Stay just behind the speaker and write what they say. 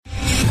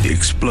The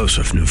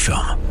explosive new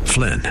film,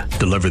 Flynn,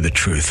 deliver the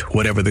truth,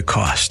 whatever the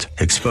cost,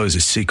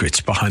 exposes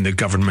secrets behind the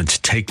government's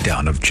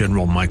takedown of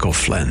General Michael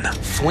Flynn.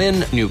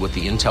 Flynn knew what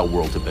the intel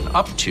world had been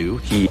up to.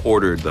 He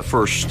ordered the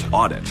first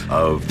audit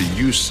of the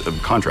use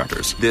of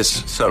contractors.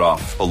 This set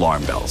off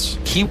alarm bells.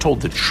 He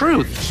told the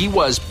truth. He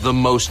was the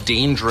most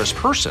dangerous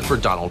person for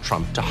Donald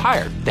Trump to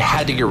hire. They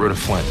had to get rid of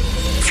Flynn.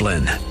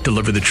 Flynn,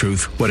 deliver the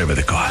truth, whatever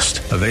the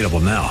cost. Available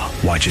now.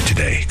 Watch it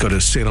today. Go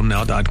to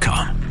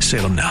salemnow.com.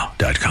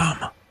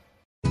 salemnow.com.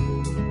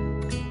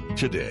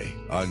 Today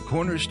on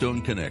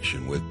Cornerstone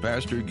Connection with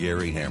Pastor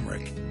Gary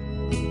Hamrick.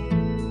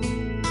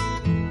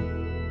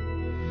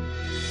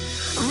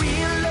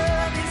 Real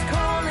love is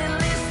calling,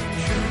 listen,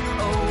 truth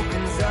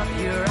opens up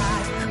your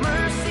eyes.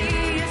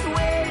 Mercy is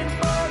waiting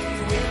for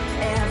you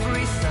with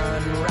every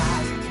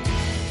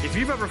sunrise. If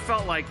you've ever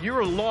felt like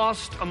you're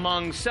lost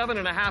among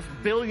 7.5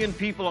 billion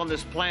people on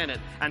this planet,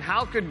 and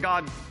how could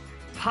God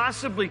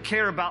possibly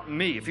care about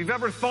me? If you've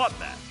ever thought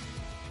that,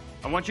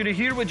 I want you to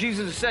hear what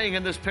Jesus is saying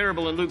in this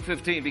parable in Luke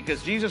 15,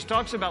 because Jesus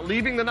talks about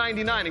leaving the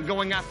 99 and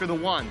going after the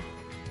one.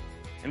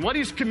 And what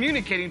he's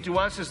communicating to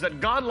us is that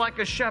God, like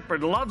a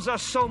shepherd, loves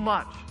us so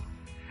much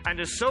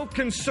and is so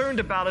concerned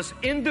about us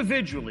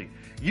individually,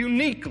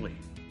 uniquely,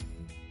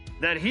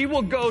 that he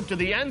will go to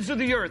the ends of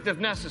the earth, if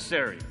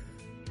necessary,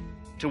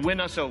 to win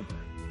us over.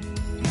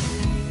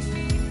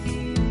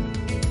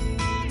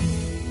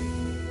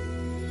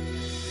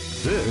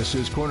 This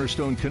is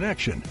Cornerstone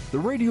Connection, the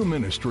radio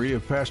ministry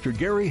of Pastor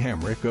Gary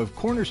Hamrick of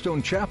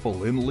Cornerstone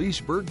Chapel in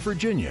Leesburg,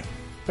 Virginia.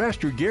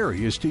 Pastor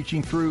Gary is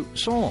teaching through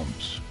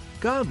Psalms.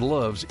 God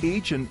loves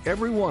each and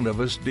every one of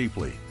us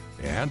deeply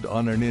and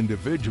on an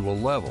individual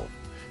level.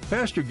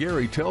 Pastor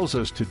Gary tells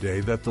us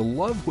today that the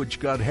love which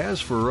God has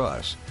for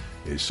us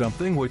is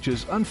something which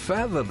is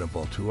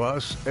unfathomable to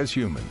us as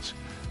humans.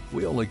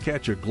 We only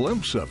catch a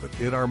glimpse of it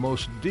in our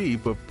most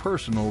deep of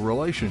personal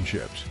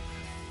relationships.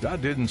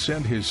 God didn't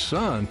send his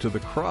Son to the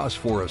cross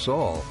for us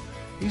all.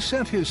 He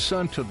sent his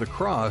Son to the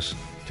cross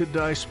to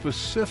die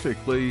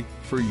specifically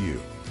for you.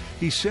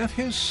 He sent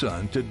his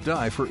Son to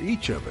die for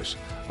each of us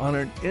on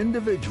an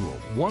individual,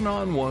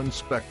 one-on-one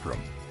spectrum.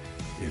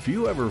 If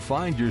you ever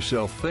find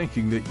yourself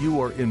thinking that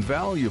you are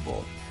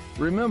invaluable,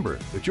 remember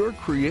that your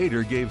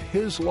Creator gave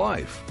his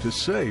life to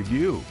save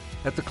you.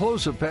 At the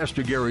close of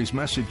Pastor Gary's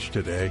message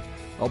today,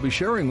 I'll be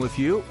sharing with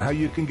you how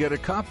you can get a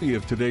copy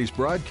of today's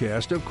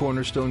broadcast of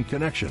Cornerstone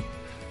Connection.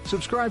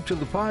 Subscribe to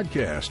the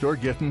podcast or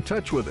get in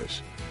touch with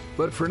us.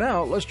 But for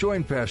now, let's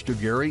join Pastor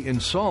Gary in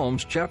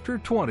Psalms chapter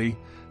 20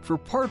 for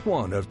part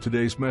 1 of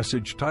today's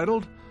message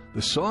titled,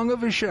 The Song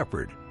of a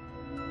Shepherd.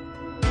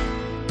 Hope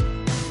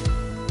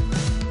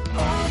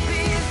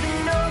is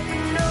an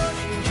open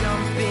ocean,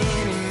 jump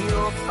in and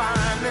you'll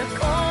find the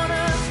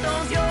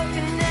cornerstones, your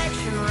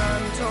connection,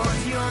 run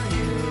towards your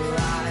new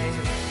life.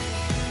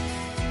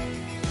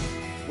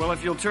 Well,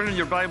 if you'll turn in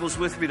your Bibles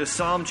with me to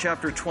Psalm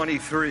chapter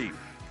 23.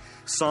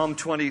 Psalm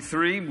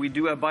 23, we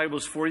do have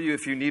Bibles for you.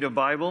 If you need a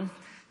Bible,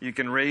 you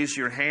can raise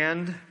your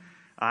hand,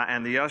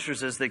 and the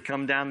ushers, as they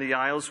come down the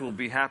aisles, will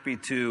be happy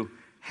to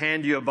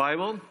hand you a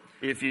Bible.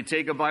 If you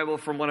take a Bible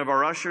from one of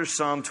our ushers,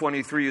 Psalm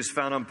 23 is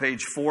found on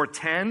page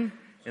 410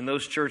 in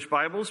those church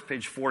Bibles,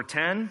 page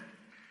 410,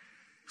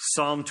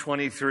 Psalm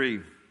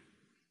 23.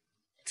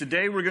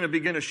 Today we're going to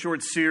begin a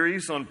short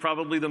series on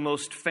probably the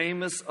most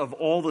famous of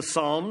all the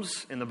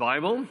Psalms in the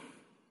Bible,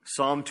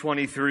 Psalm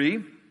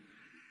 23.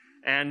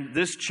 And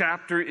this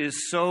chapter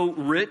is so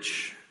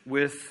rich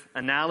with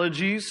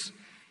analogies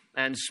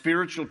and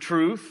spiritual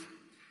truth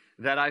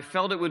that I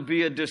felt it would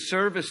be a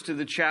disservice to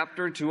the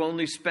chapter to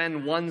only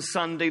spend one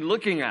Sunday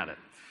looking at it.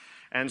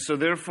 And so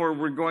therefore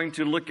we're going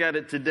to look at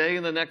it today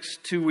and the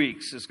next 2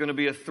 weeks. It's going to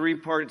be a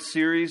 3-part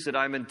series that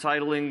I'm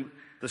entitling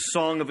The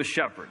Song of a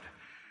Shepherd.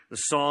 The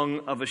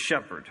Song of a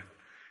Shepherd.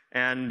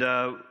 And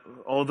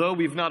although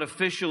we've not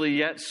officially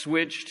yet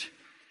switched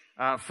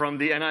from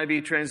the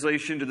NIV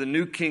translation to the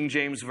New King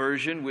James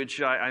Version,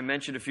 which I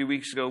mentioned a few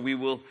weeks ago, we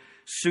will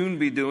soon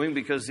be doing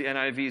because the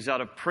NIV is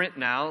out of print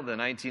now, the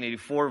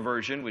 1984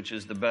 version, which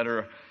is the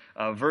better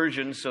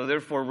version. So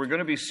therefore, we're going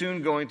to be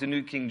soon going to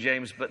New King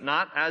James, but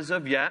not as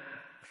of yet.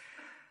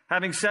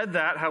 Having said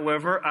that,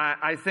 however,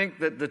 I think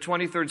that the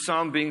 23rd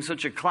Psalm, being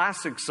such a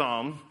classic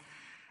psalm,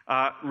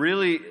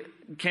 really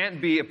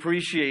can't be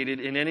appreciated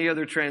in any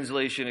other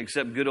translation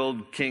except good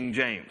old King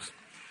James.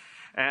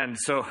 And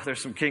so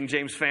there's some King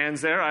James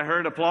fans there, I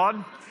heard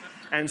applaud.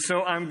 And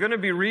so I'm going to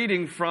be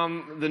reading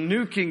from the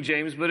New King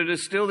James, but it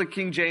is still the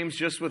King James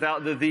just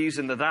without the these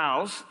and the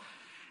thous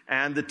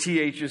and the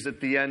THs at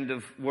the end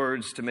of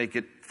words to make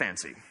it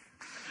fancy.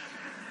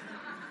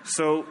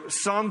 So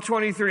Psalm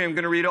 23, I'm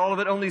going to read all of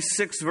it, only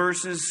 6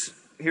 verses.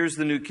 Here's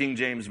the New King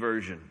James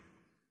Version.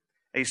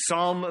 A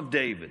Psalm of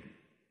David.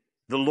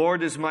 The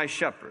Lord is my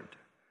shepherd.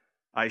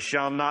 I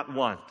shall not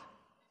want.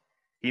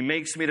 He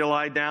makes me to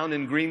lie down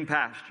in green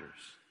pastures.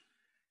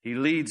 He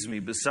leads me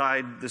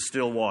beside the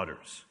still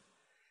waters.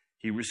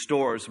 He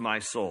restores my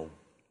soul.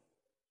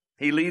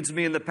 He leads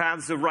me in the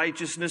paths of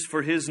righteousness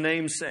for his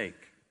name's sake.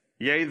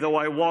 Yea, though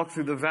I walk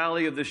through the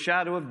valley of the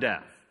shadow of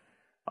death,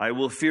 I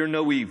will fear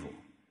no evil,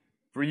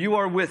 for you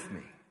are with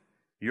me.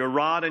 Your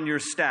rod and your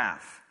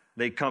staff,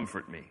 they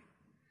comfort me.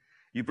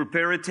 You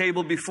prepare a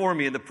table before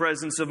me in the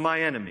presence of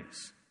my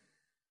enemies.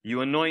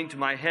 You anoint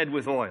my head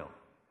with oil.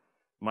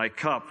 My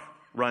cup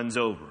runs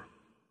over.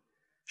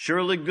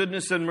 Surely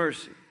goodness and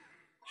mercy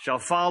shall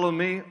follow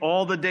me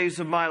all the days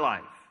of my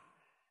life,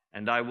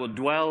 and I will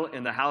dwell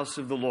in the house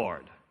of the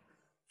Lord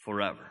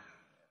forever.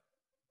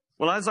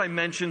 Well, as I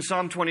mentioned,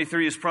 Psalm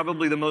 23 is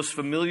probably the most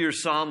familiar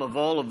psalm of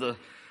all of the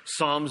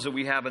psalms that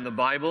we have in the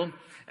Bible,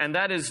 and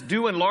that is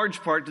due in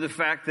large part to the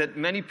fact that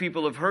many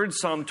people have heard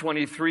Psalm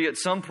 23 at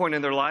some point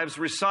in their lives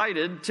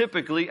recited,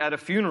 typically at a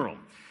funeral.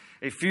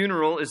 A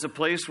funeral is a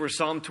place where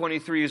Psalm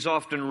 23 is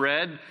often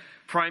read,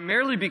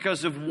 primarily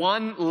because of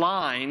one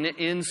line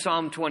in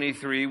Psalm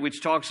 23,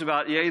 which talks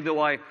about, yea, though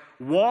I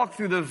walk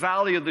through the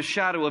valley of the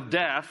shadow of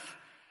death,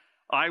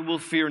 I will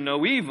fear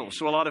no evil.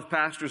 So a lot of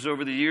pastors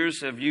over the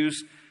years have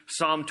used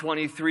Psalm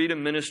 23 to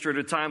minister at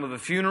a time of a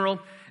funeral,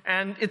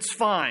 and it's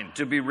fine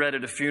to be read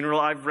at a funeral.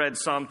 I've read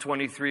Psalm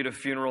 23 at a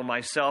funeral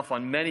myself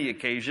on many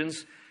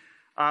occasions.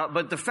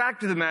 But the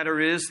fact of the matter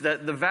is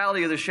that the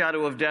valley of the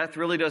shadow of death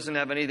really doesn't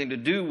have anything to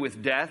do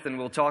with death, and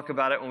we'll talk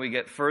about it when we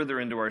get further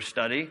into our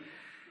study.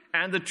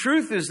 And the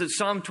truth is that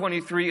Psalm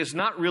 23 is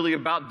not really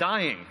about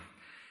dying.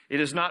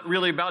 It is not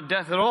really about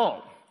death at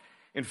all.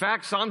 In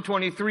fact, Psalm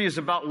 23 is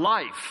about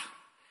life.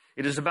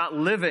 It is about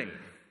living.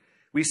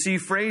 We see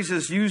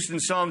phrases used in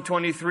Psalm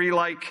 23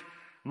 like,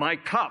 my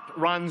cup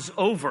runs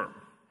over.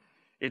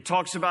 It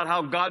talks about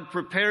how God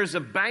prepares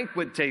a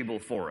banquet table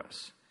for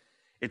us.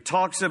 It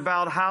talks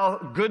about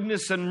how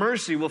goodness and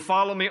mercy will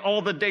follow me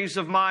all the days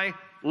of my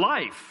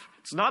life.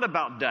 It's not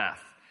about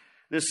death.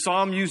 This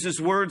psalm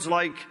uses words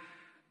like,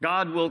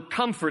 God will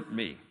comfort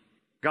me.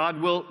 God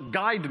will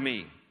guide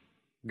me.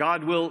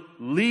 God will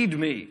lead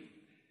me.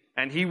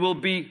 And He will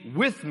be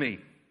with me.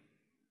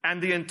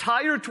 And the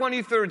entire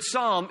 23rd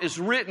Psalm is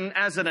written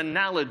as an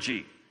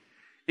analogy.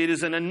 It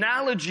is an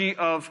analogy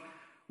of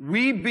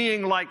we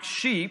being like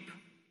sheep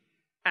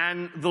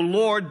and the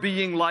Lord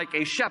being like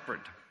a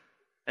shepherd.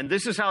 And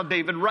this is how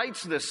David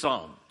writes this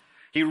psalm.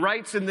 He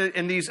writes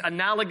in these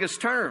analogous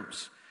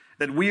terms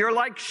that we are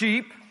like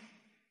sheep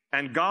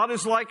and God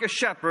is like a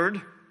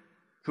shepherd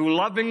who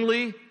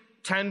lovingly,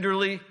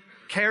 tenderly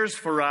cares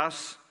for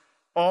us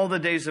all the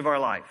days of our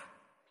life.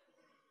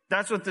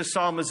 That's what this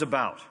psalm is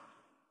about.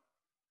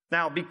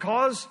 Now,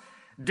 because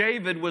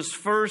David was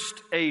first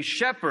a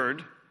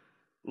shepherd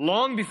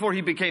long before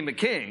he became a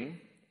king,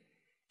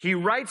 he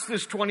writes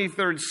this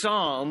 23rd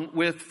Psalm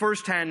with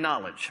firsthand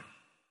knowledge.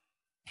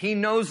 He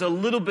knows a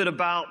little bit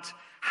about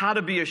how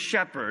to be a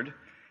shepherd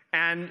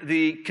and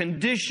the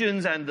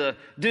conditions and the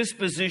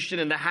disposition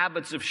and the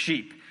habits of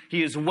sheep.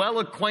 He is well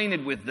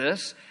acquainted with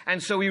this,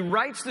 and so he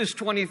writes this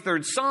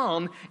 23rd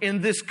Psalm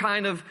in this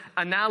kind of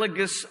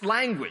analogous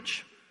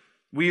language.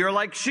 We are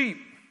like sheep,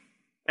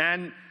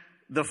 and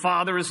the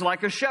Father is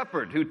like a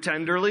shepherd who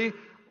tenderly,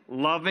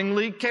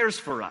 lovingly cares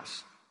for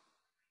us.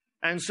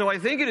 And so I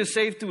think it is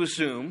safe to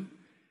assume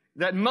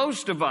that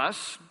most of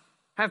us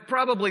have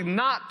probably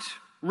not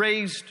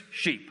raised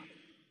sheep.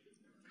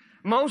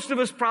 Most of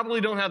us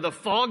probably don't have the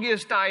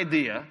foggiest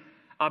idea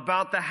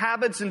about the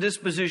habits and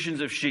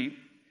dispositions of sheep,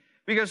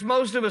 because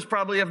most of us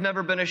probably have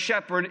never been a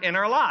shepherd in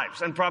our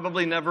lives and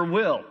probably never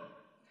will.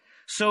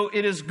 So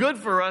it is good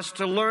for us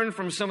to learn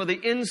from some of the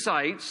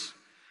insights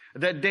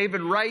that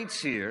David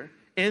writes here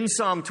in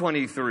Psalm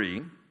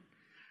 23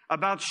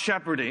 about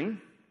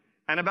shepherding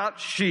and about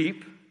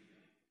sheep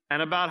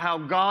and about how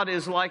God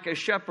is like a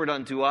shepherd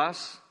unto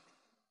us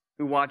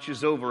who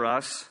watches over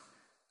us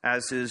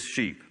as His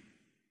sheep.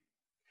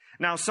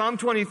 Now, Psalm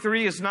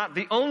 23 is not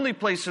the only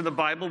place in the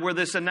Bible where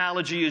this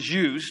analogy is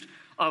used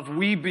of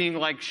we being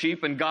like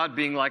sheep and God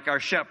being like our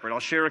shepherd. I'll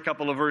share a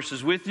couple of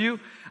verses with you.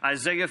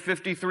 Isaiah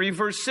 53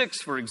 verse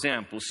 6, for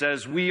example,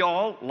 says, we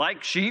all,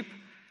 like sheep,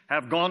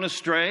 have gone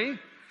astray.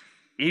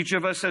 Each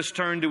of us has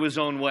turned to his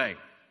own way.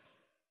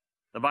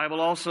 The Bible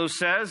also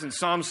says in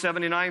Psalm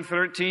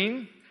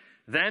 79:13,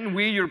 then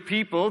we, your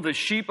people, the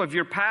sheep of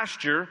your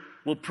pasture,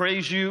 will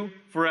praise you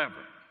forever.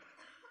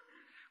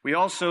 We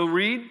also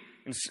read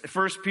in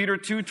 1 Peter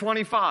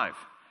 2:25,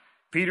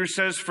 Peter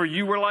says, for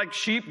you were like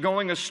sheep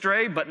going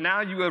astray, but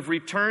now you have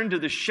returned to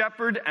the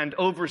shepherd and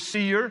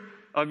overseer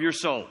of your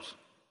souls.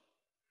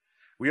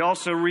 We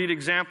also read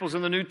examples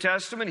in the New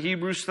Testament,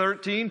 Hebrews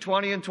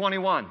 13:20 and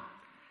 21.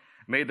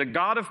 May the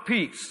God of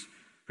peace,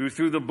 who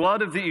through the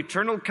blood of the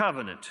eternal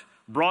covenant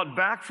brought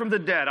back from the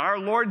dead our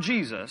Lord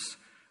Jesus,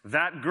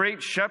 that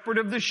great shepherd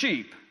of the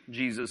sheep,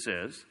 Jesus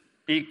is,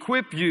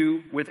 equip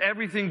you with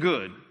everything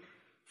good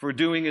for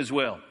doing His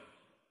will.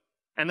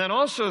 And then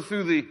also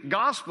through the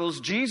Gospels,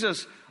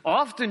 Jesus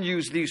often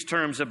used these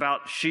terms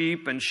about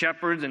sheep and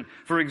shepherds. And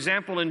for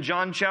example, in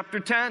John chapter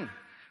 10,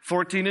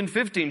 14 and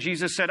 15,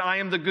 Jesus said, I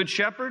am the good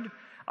shepherd.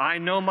 I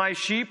know my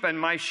sheep and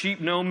my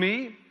sheep know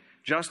me,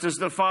 just as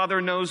the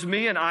Father knows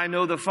me and I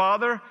know the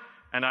Father,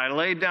 and I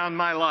lay down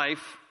my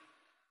life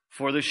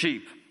for the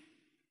sheep.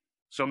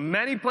 So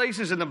many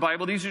places in the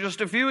Bible, these are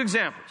just a few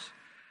examples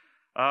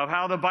of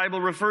how the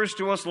Bible refers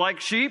to us like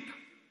sheep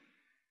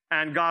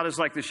and God is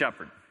like the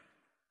shepherd.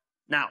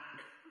 Now,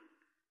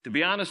 to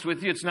be honest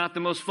with you, it's not the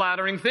most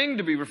flattering thing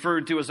to be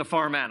referred to as a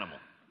farm animal.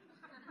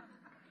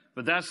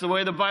 But that's the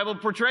way the Bible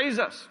portrays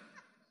us.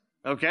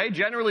 Okay?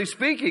 Generally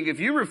speaking, if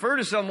you refer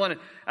to someone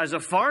as a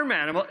farm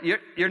animal,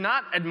 you're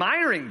not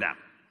admiring them.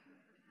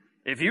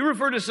 If you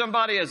refer to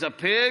somebody as a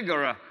pig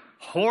or a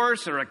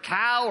horse or a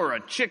cow or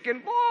a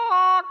chicken,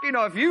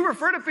 if you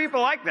refer to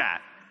people like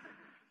that,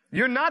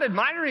 you're not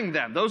admiring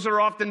them. Those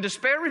are often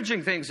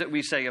disparaging things that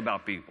we say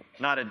about people.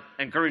 Not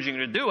encouraging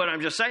you to do it.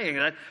 I'm just saying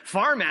that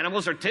farm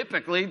animals are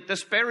typically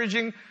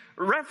disparaging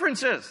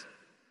references.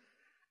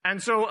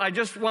 And so I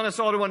just want us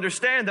all to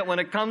understand that when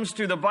it comes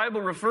to the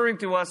Bible referring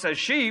to us as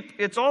sheep,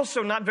 it's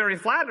also not very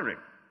flattering.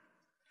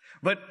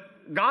 But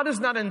God is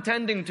not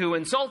intending to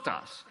insult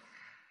us.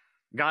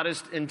 God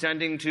is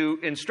intending to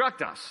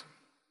instruct us.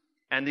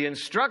 And the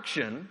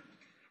instruction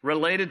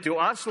related to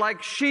us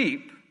like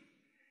sheep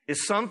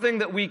is something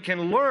that we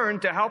can learn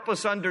to help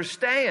us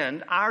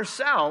understand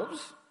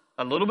ourselves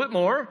a little bit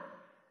more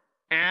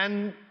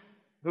and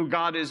who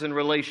God is in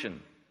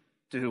relation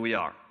to who we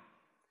are.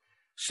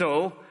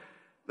 So,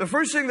 the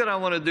first thing that I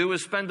want to do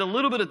is spend a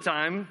little bit of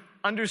time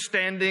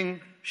understanding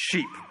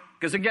sheep.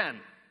 Because again,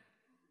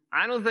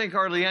 I don't think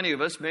hardly any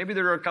of us, maybe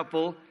there are a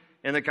couple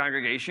in the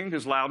congregation,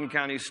 because Loudoun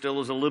County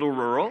still is a little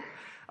rural.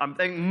 I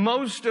think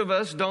most of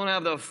us don't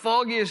have the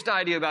foggiest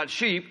idea about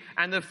sheep,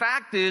 and the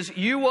fact is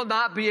you will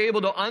not be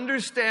able to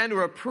understand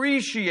or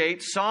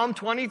appreciate Psalm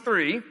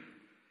 23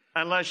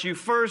 unless you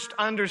first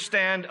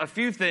understand a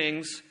few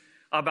things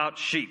about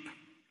sheep.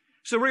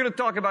 So we're going to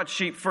talk about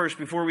sheep first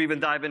before we even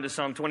dive into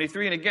Psalm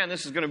 23. And again,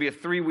 this is going to be a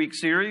 3-week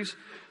series.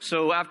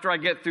 So after I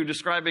get through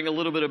describing a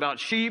little bit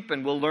about sheep,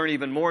 and we'll learn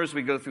even more as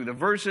we go through the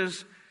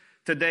verses,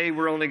 today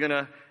we're only going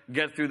to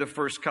get through the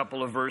first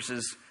couple of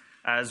verses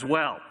as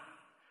well.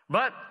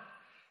 But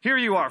here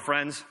you are,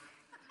 friends.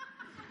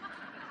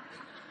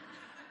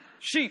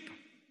 Sheep.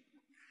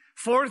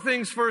 4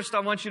 things first I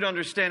want you to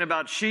understand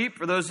about sheep.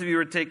 For those of you who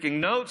are taking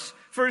notes,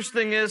 first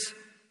thing is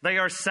they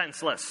are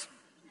senseless.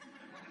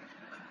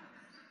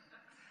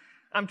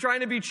 I'm trying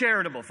to be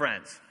charitable,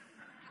 friends.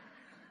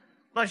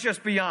 Let's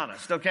just be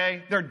honest,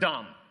 okay? They're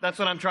dumb. That's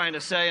what I'm trying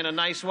to say in a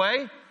nice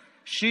way.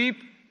 Sheep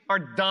are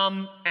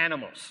dumb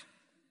animals.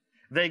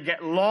 They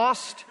get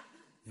lost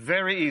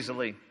very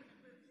easily.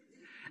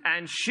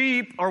 And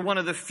sheep are one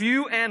of the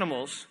few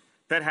animals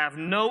that have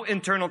no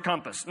internal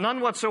compass, none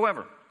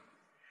whatsoever.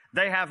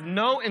 They have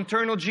no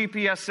internal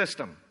GPS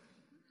system.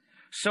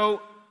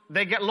 So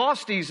they get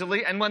lost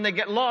easily, and when they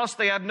get lost,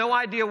 they have no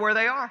idea where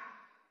they are.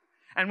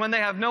 And when they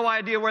have no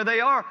idea where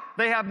they are,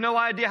 they have no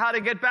idea how to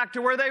get back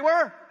to where they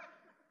were.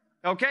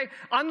 Okay?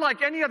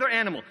 Unlike any other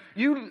animal,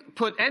 you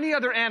put any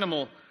other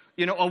animal,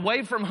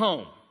 away from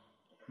home,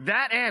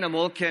 that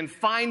animal can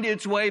find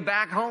its way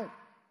back home.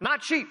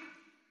 Not sheep.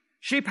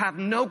 Sheep have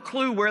no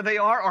clue where they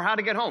are or how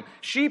to get home.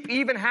 Sheep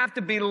even have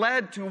to be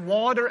led to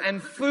water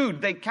and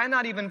food. They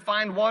cannot even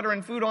find water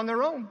and food on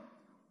their own.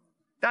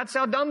 That's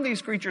how dumb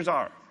these creatures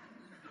are.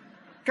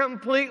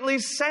 Completely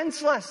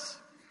senseless.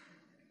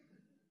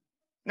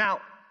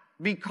 Now,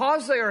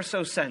 because they are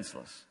so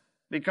senseless,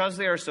 because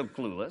they are so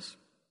clueless,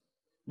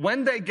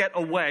 when they get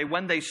away,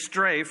 when they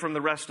stray from the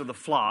rest of the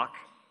flock,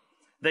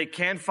 they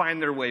can't find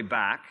their way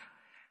back.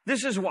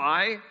 This is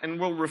why, and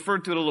we'll refer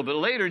to it a little bit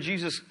later,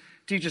 Jesus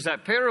teaches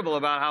that parable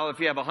about how if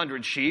you have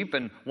 100 sheep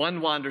and one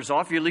wanders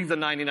off, you leave the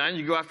 99,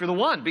 you go after the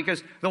one,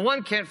 because the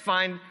one can't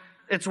find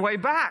its way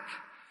back.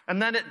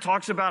 And then it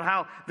talks about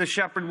how the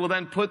shepherd will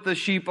then put the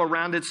sheep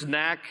around its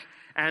neck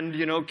and,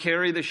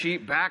 carry the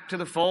sheep back to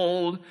the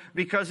fold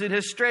because it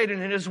has strayed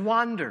and it has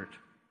wandered.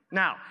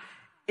 Now,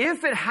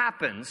 if it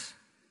happens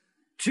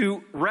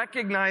to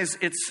recognize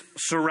its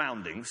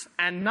surroundings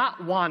and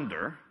not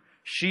wander,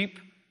 sheep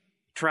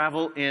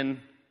travel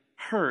in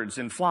herds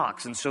and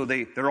flocks, and so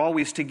they're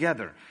always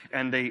together,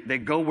 and they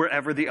go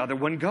wherever the other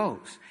one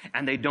goes,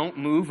 and they don't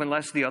move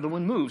unless the other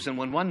one moves, and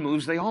when one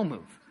moves, they all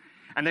move.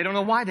 And they don't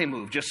know why they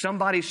move, just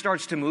somebody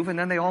starts to move, and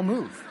then they all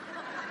move.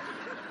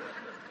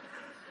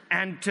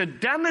 And to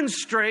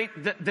demonstrate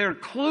their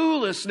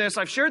cluelessness,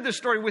 I've shared this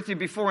story with you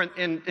before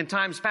in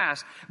times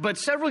past, but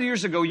several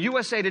years ago,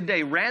 USA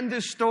Today ran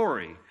this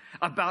story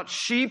about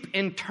sheep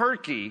in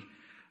Turkey,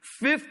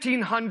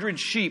 1,500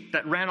 sheep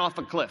that ran off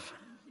a cliff.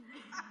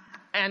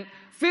 And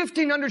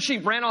 1,500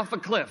 sheep ran off a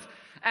cliff,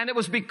 and it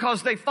was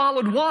because they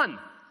followed one.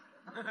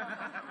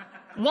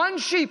 One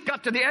sheep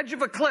got to the edge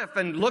of a cliff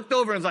and looked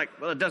over and was like,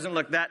 well, it doesn't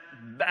look that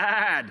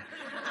bad.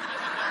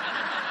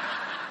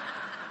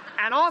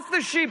 And off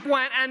the sheep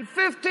went, and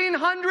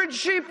 1,500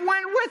 sheep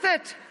went with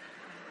it.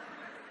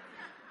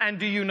 And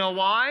do you know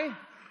why?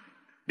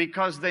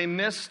 Because they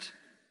missed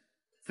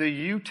the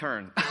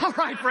U-turn. All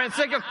right, friends,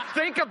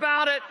 think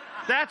about it.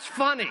 That's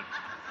funny.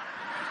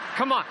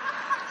 Come on.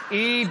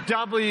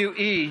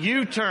 E-W-E,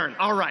 U-turn.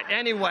 All right,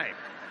 anyway.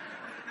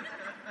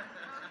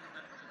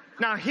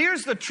 Now,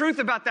 here's the truth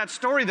about that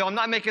story, though. I'm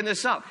not making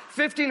this up.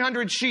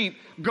 1,500 sheep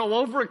go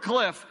over a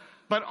cliff,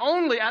 but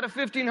only, out of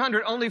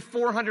 1,500, only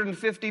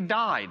 450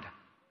 died.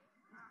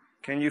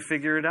 Can you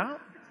figure it out?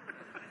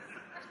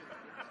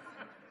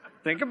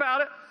 Think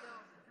about it.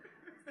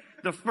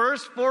 The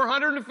first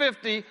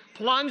 450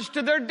 plunge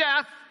to their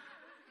death,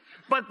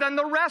 but then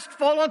the rest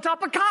fall on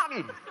top of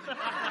cotton.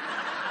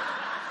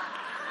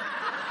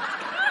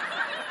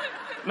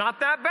 Not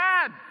that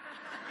bad.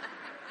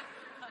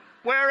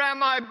 Where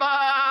am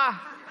I?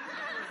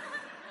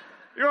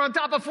 You're on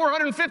top of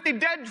 450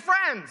 dead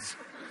friends.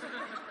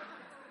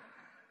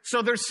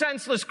 So they're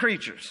senseless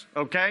creatures,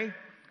 okay?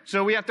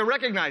 So we have to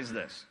recognize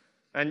this.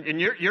 And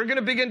you're going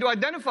to begin to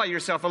identify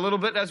yourself a little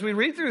bit as we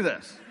read through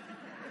this.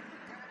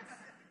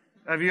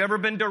 Have you ever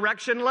been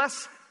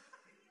directionless?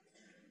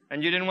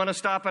 And you didn't want to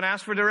stop and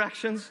ask for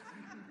directions?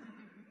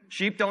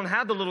 Sheep don't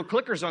have the little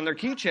clickers on their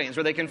keychains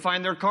where they can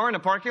find their car in a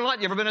parking lot.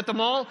 You ever been at the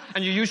mall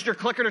and you used your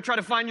clicker to try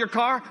to find your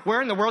car?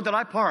 Where in the world did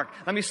I park?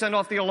 Let me send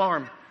off the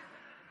alarm.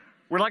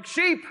 We're like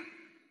sheep.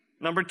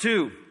 Number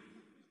 2,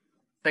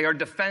 they are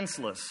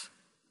defenseless.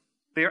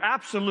 They are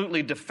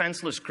absolutely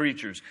defenseless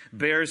creatures.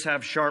 Bears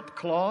have sharp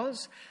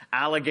claws.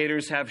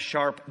 Alligators have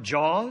sharp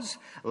jaws.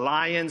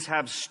 Lions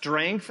have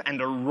strength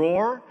and a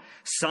roar.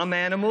 Some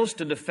animals,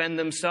 to defend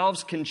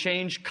themselves, can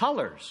change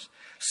colors.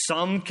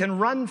 Some can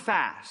run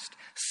fast.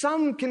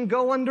 Some can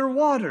go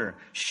underwater.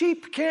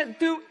 Sheep can't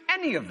do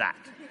any of that.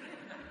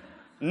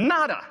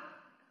 Nada.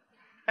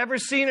 Ever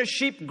seen a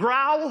sheep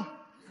growl?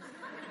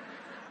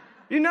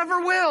 You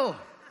never will.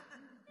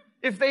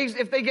 If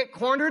they get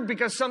cornered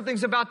because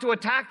something's about to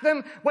attack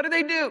them, what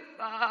do?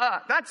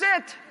 That's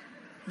it.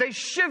 They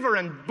shiver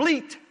and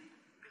bleat.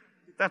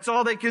 That's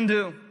all they can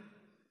do.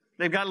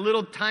 They've got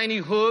little tiny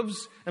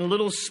hooves and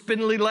little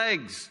spindly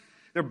legs.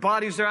 Their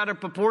bodies are out of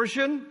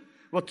proportion.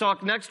 We'll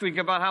talk next week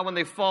about how when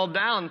they fall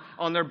down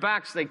on their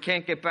backs, they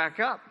can't get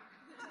back up.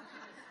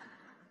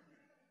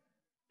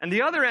 And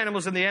the other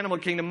animals in the animal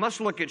kingdom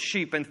must look at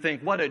sheep and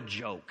think, what a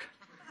joke.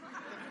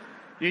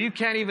 You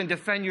can't even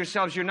defend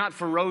yourselves. You're not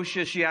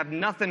ferocious. You have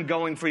nothing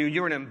going for you.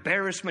 You're an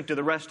embarrassment to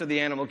the rest of the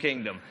animal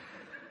kingdom.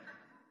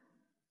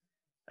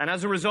 And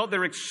as a result,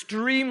 they're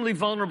extremely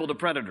vulnerable to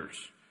predators,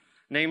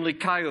 namely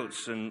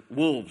coyotes and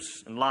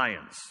wolves and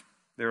lions.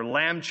 They're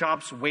lamb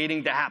chops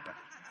waiting to happen.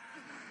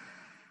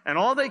 And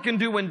all they can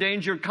do when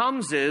danger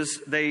comes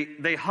is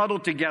they huddle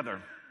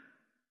together.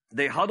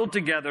 They huddle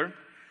together,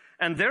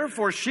 and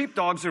therefore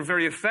sheepdogs are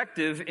very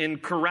effective in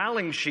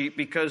corralling sheep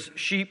because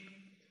sheep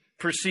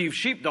perceive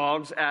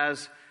sheepdogs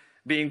as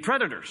being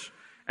predators.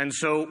 And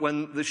so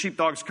when the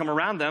sheepdogs come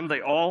around them,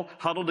 they all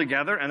huddle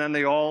together and then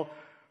they all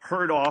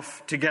herd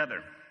off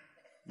together.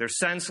 They're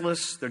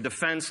senseless, they're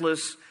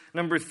defenseless.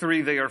 Number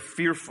 3, they are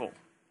fearful.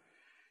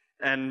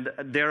 And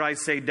dare I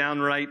say,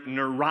 downright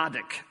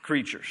neurotic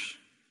creatures.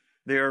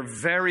 They are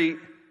very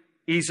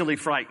easily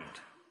frightened.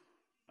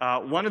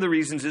 One of the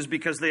reasons is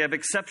because they have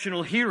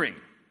exceptional hearing.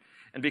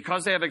 And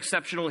because they have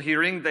exceptional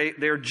hearing,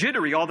 they're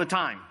jittery all the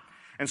time.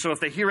 And so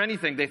if they hear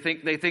anything, they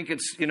think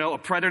it's, a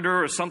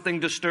predator or something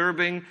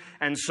disturbing.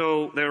 And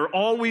so they're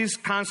always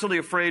constantly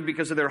afraid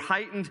because of their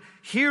heightened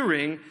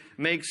hearing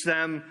makes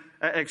them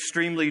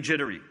extremely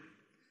jittery.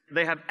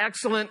 They have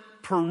excellent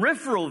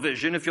peripheral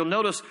vision. If you'll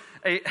notice,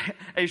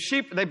 a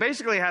sheep, they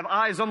basically have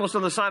eyes almost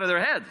on the side of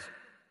their heads.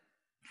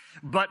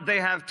 But they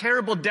have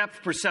terrible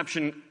depth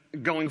perception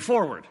going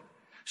forward.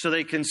 So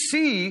they can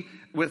see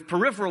with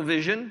peripheral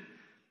vision,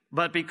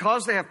 but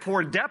because they have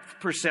poor depth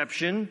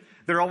perception,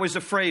 they're always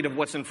afraid of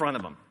what's in front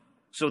of them.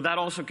 So that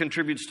also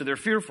contributes to their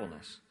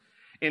fearfulness.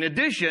 In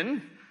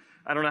addition,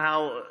 I don't know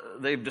how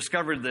they've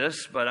discovered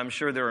this, but I'm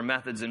sure there are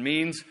methods and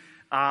means.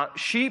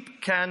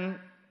 Sheep can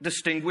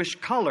distinguish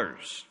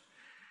colors.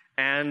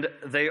 And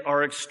they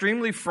are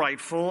extremely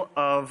frightful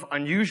of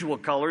unusual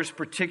colors,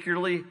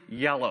 particularly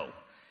yellow.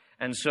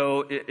 And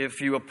so if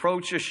you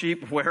approach a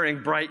sheep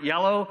wearing bright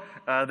yellow,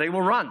 they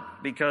will run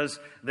because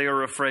they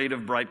are afraid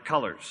of bright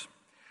colors.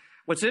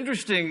 What's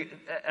interesting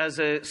as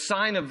a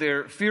sign of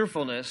their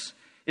fearfulness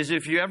is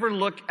if you ever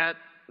look at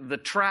the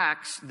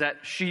tracks that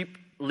sheep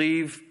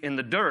leave in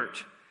the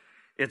dirt,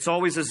 it's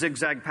always a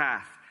zigzag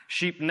path.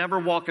 Sheep never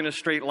walk in a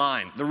straight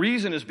line. The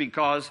reason is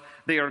because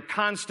they are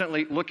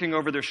constantly looking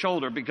over their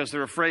shoulder because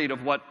they're afraid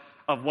of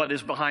what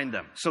is behind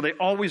them. So they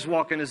always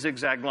walk in a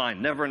zigzag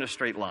line, never in a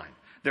straight line.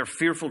 They're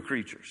fearful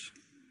creatures.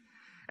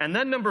 And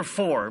then number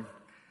 4,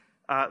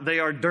 they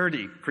are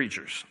dirty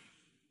creatures.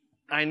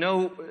 I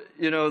know,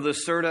 the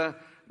Serta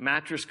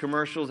mattress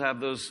commercials have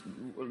those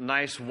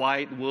nice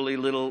white woolly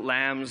little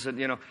lambs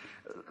and,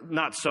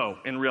 not so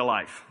in real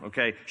life,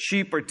 okay?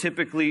 Sheep are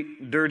typically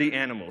dirty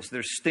animals.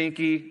 They're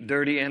stinky,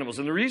 dirty animals.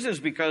 And the reason is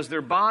because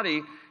their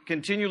body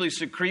continually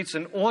secretes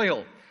an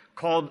oil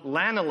called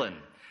lanolin.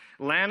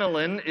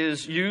 Lanolin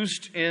is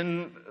used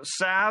in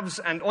salves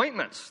and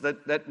ointments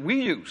that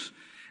we use.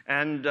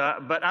 And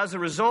but as a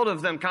result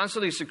of them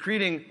constantly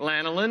secreting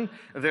lanolin,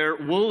 their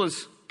wool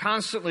is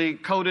constantly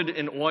coated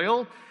in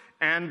oil,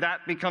 and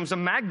that becomes a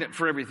magnet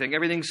for everything.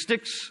 Everything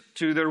sticks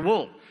to their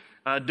wool.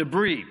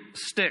 Debris,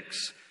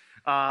 sticks,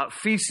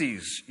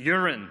 feces,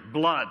 urine,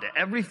 blood.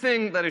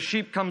 Everything that a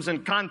sheep comes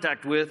in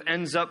contact with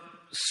ends up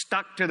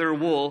stuck to their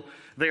wool.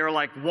 They are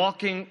like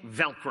walking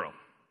Velcro.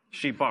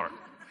 Sheep are.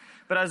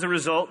 But as a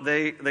result,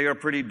 they are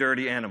pretty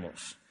dirty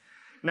animals.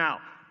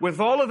 Now, with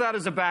all of that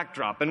as a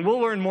backdrop, and we'll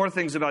learn more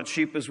things about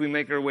sheep as we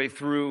make our way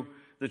through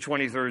the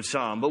 23rd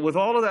Psalm, but with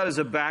all of that as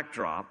a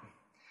backdrop,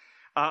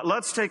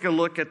 let's take a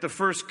look at the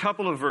first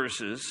couple of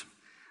verses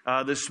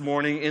this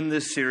morning in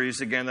this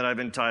series, again, that I've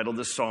entitled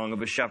The Song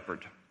of a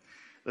Shepherd.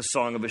 The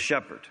Song of a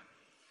Shepherd.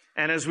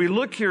 And as we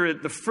look here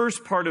at the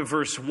first part of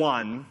verse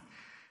 1,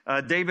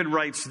 David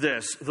writes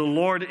this: "The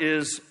Lord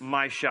is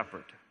my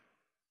shepherd."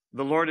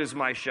 The Lord is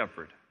my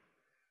shepherd.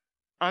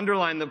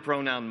 Underline the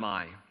pronoun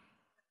my,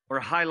 or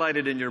highlight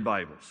it in your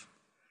Bibles.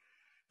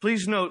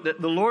 Please note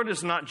that the Lord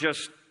is not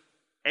just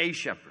a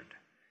shepherd,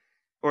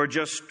 or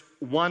just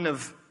one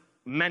of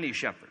many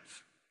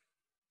shepherds.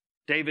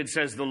 David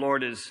says the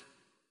Lord is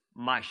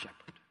my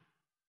shepherd.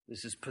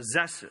 This is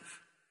possessive.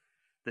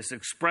 This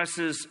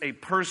expresses a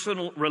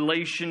personal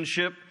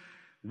relationship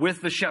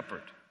with the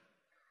shepherd,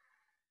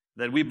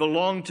 that we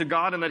belong to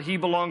God and that he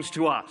belongs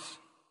to us.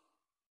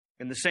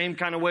 In the same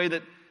kind of way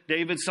that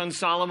David's son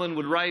Solomon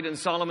would write in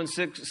Song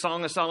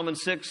of Solomon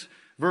 6,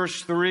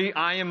 verse 3,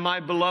 "I am my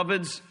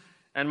beloved's,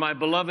 and my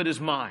beloved is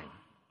mine."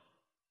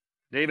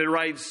 David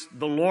writes,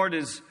 "The Lord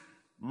is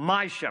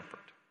my shepherd."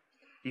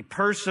 He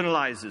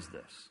personalizes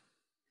this.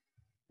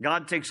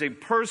 God takes a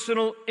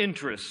personal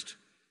interest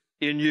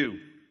in you.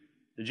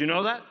 Did you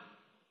know that?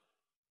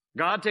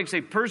 God takes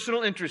a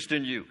personal interest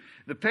in you.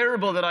 The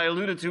parable that I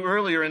alluded to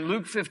earlier in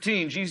Luke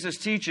 15, Jesus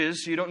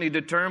teaches, you don't need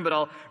to turn, but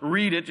I'll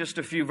read it, just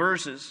a few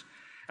verses.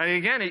 And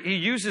again, he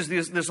uses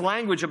this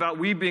language about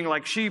we being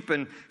like sheep,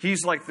 and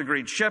he's like the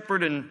great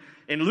shepherd. And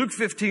in Luke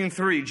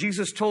 15:3,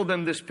 Jesus told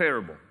them this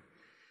parable.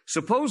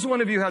 "Suppose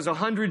one of you has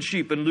 100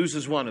 sheep and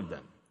loses one of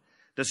them.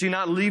 Does he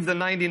not leave the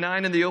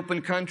 99 in the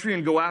open country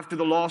and go after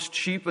the lost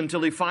sheep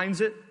until he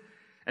finds it?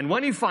 And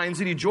when he finds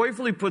it, he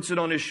joyfully puts it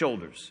on his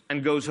shoulders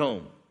and goes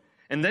home.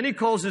 And then he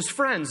calls his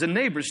friends and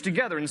neighbors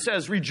together and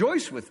says,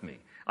 'Rejoice with me.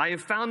 I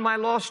have found my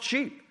lost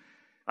sheep.'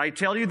 I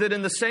tell you that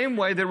in the same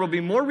way, there will be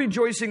more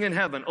rejoicing in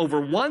heaven over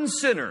one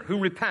sinner who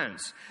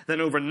repents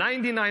than over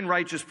 99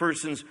 righteous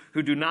persons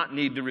who do not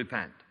need to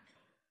repent."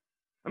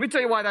 Let me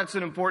tell you why that's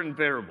an important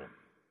parable.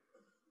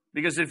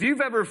 Because if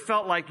you've ever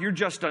felt like you're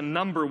just a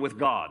number with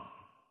God,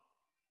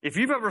 if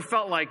you've ever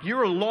felt like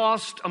you're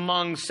lost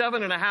among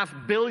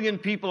 7.5 billion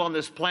people on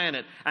this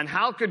planet, and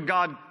how could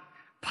God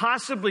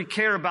possibly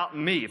care about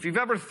me? If you've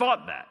ever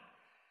thought that,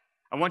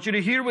 I want you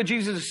to hear what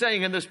Jesus is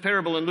saying in this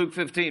parable in Luke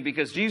 15,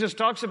 because Jesus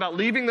talks about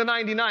leaving the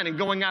 99 and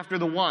going after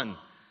the one.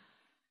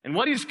 And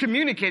what he's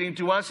communicating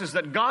to us is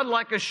that God,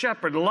 like a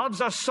shepherd,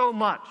 loves us so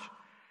much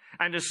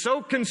and is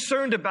so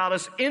concerned about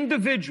us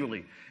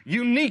individually,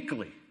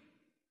 uniquely,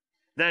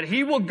 that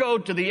he will go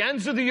to the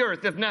ends of the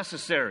earth if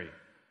necessary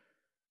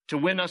to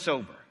win us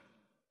over.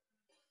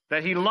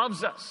 That he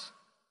loves us,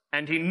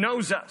 and he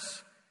knows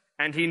us,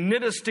 and he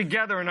knit us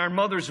together in our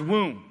mother's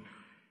womb,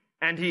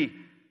 and he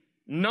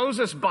knows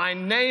us by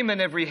name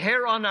and every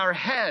hair on our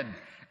head,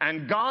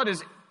 and God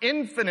is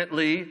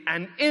infinitely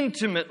and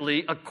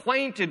intimately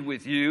acquainted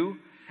with you,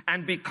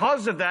 and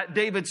because of that,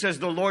 David says,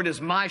 "The Lord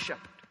is my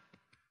shepherd."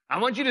 I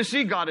want you to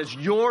see God as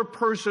your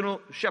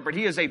personal shepherd.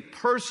 He is a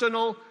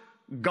personal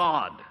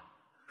God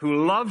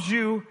who loves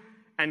you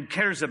and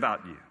cares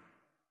about you.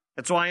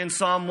 That's why in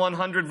Psalm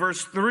 100,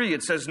 verse 3,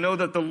 it says, "Know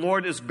that the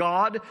Lord is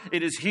God.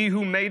 It is he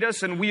who made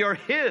us, and we are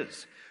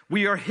his.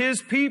 We are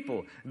his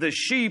people, the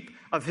sheep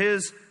of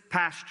his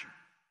pasture."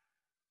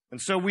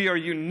 And so we are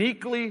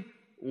uniquely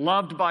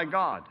loved by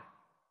God,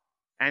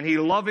 and he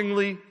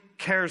lovingly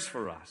cares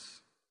for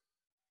us.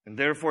 And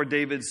therefore,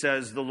 David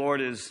says, "The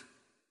Lord is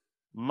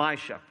my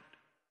shepherd."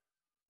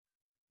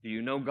 Do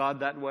you know God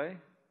that way?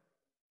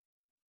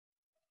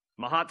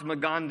 Mahatma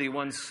Gandhi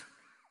once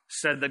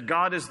said that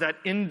God is that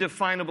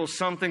indefinable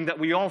something that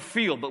we all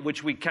feel, but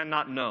which we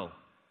cannot know.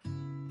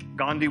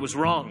 Gandhi was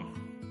wrong.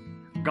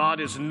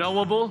 God is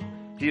knowable,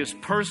 he is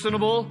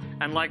personable,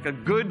 and like a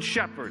good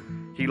shepherd,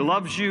 he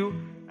loves you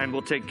and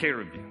will take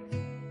care of you.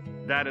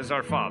 That is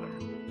our Father.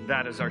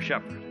 That is our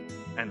shepherd.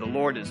 And the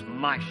Lord is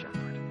my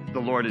shepherd.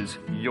 The Lord is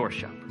your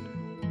shepherd.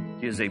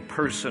 He is a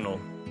personal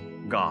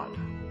God.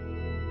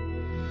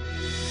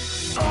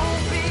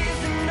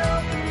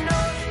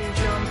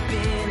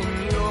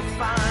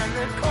 Find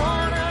the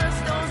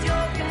cornerstones,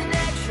 your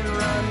connection,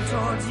 run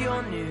towards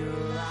your new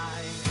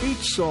life.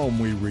 Each psalm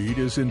we read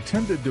is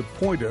intended to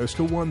point us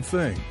to one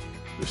thing: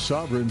 the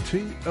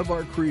sovereignty of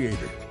our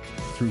Creator.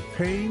 Through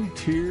pain,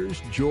 tears,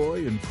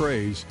 joy, and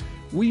praise,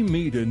 we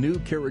meet a new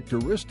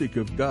characteristic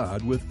of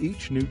God with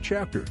each new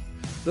chapter.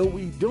 Though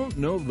we don't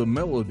know the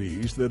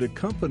melodies that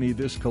accompany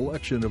this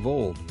collection of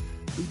old,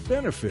 we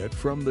benefit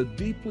from the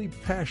deeply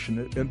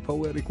passionate and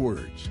poetic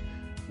words.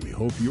 We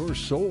hope your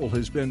soul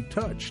has been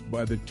touched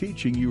by the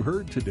teaching you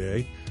heard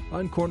today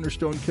on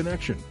Cornerstone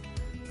Connection.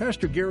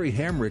 Pastor Gary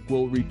Hamrick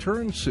will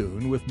return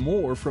soon with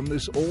more from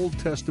this Old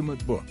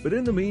Testament book. But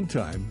in the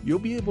meantime, you'll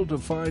be able to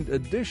find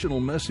additional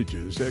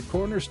messages at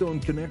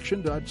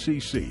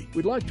cornerstoneconnection.cc.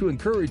 We'd like to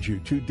encourage you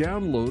to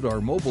download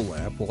our mobile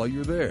app while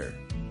you're there,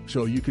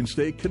 so you can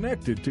stay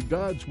connected to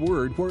God's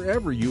Word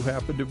wherever you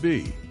happen to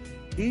be.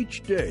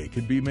 Each day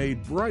can be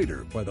made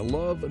brighter by the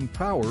love and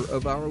power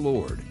of our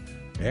Lord.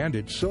 And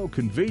it's so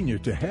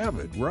convenient to have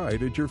it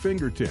right at your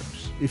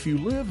fingertips. If you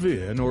live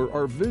in or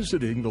are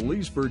visiting the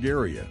Leesburg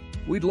area,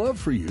 we'd love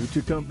for you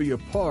to come be a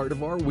part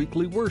of our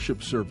weekly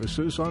worship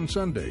services on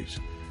Sundays.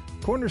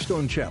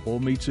 Cornerstone Chapel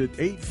meets at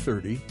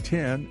 8:30,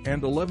 10,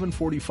 and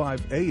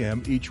 11:45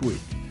 a.m. each week.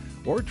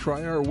 Or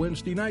try our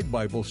Wednesday night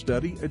Bible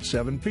study at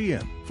 7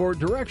 p.m. For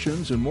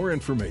directions and more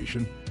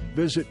information,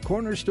 visit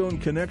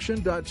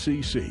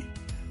cornerstoneconnection.cc.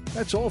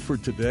 That's all for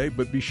today,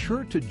 but be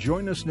sure to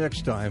join us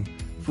next time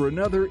for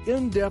another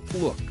in-depth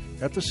look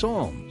at the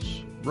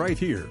Psalms, right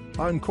here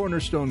on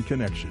Cornerstone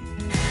Connection.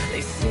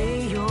 They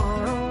say you're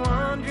a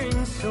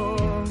wandering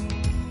soul,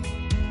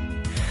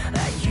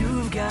 that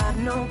you've got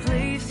no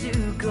place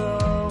to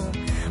go,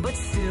 but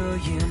still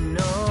you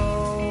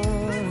know,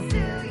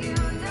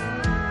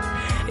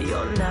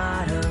 you're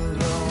not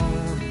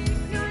alone.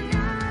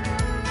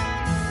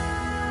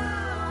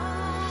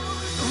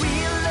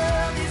 Real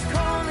love is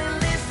calling,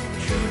 listen,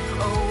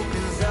 truth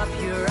opens up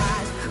your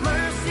eyes.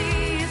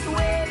 Mercy is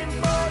waiting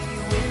for you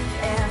with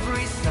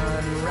every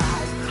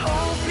sunrise.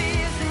 Hope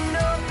is an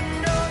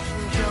open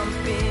ocean,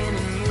 jump in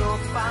and you'll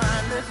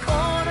find the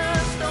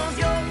cornerstones,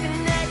 your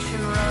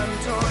connection, run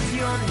towards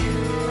your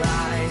new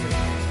life.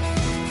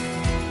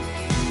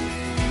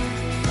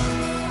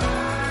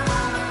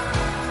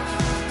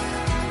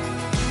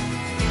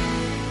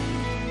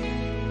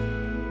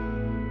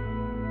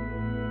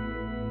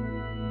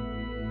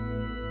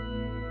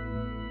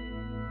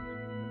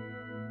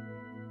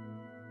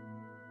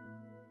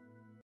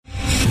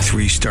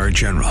 3-star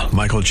General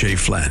Michael J.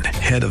 Flynn,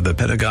 head of the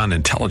Pentagon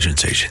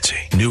Intelligence Agency,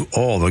 knew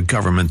all the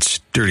government's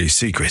dirty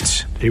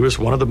secrets. He was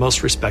one of the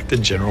most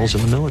respected generals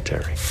in the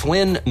military.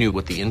 Flynn knew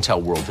what the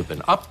intel world had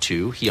been up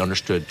to. He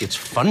understood its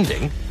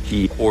funding.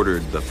 He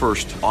ordered the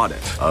first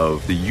audit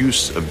of the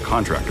use of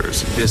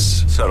contractors.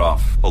 This set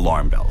off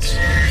alarm bells.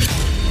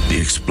 The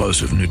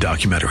explosive new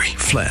documentary,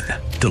 Flynn,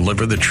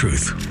 Deliver the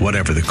Truth,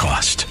 Whatever the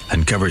Cost,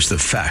 uncovers the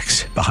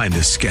facts behind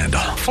this scandal.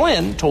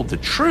 Flynn told the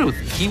truth.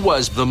 He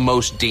was the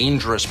most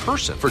dangerous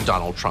person for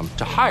Donald Trump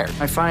to hire.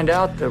 I find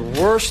out the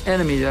worst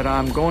enemy that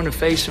I'm going to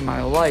face in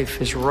my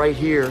life is right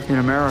here in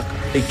America.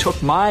 They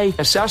took my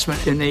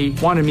assessment and they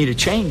wanted me to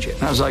change it.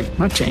 And I was like, I'm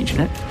not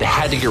changing it. They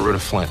had to get rid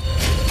of Flynn.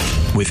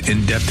 With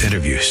in-depth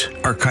interviews,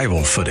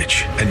 archival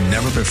footage, and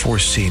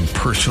never-before-seen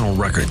personal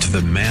records of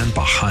the man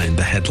behind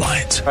the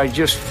headlines. I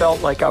just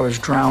felt like I was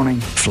drowning.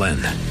 Flynn,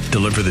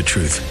 Deliver the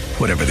Truth,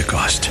 Whatever the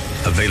Cost.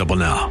 Available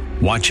now.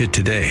 Watch it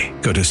today.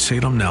 Go to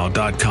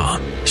salemnow.com.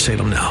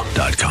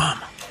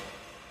 salemnow.com.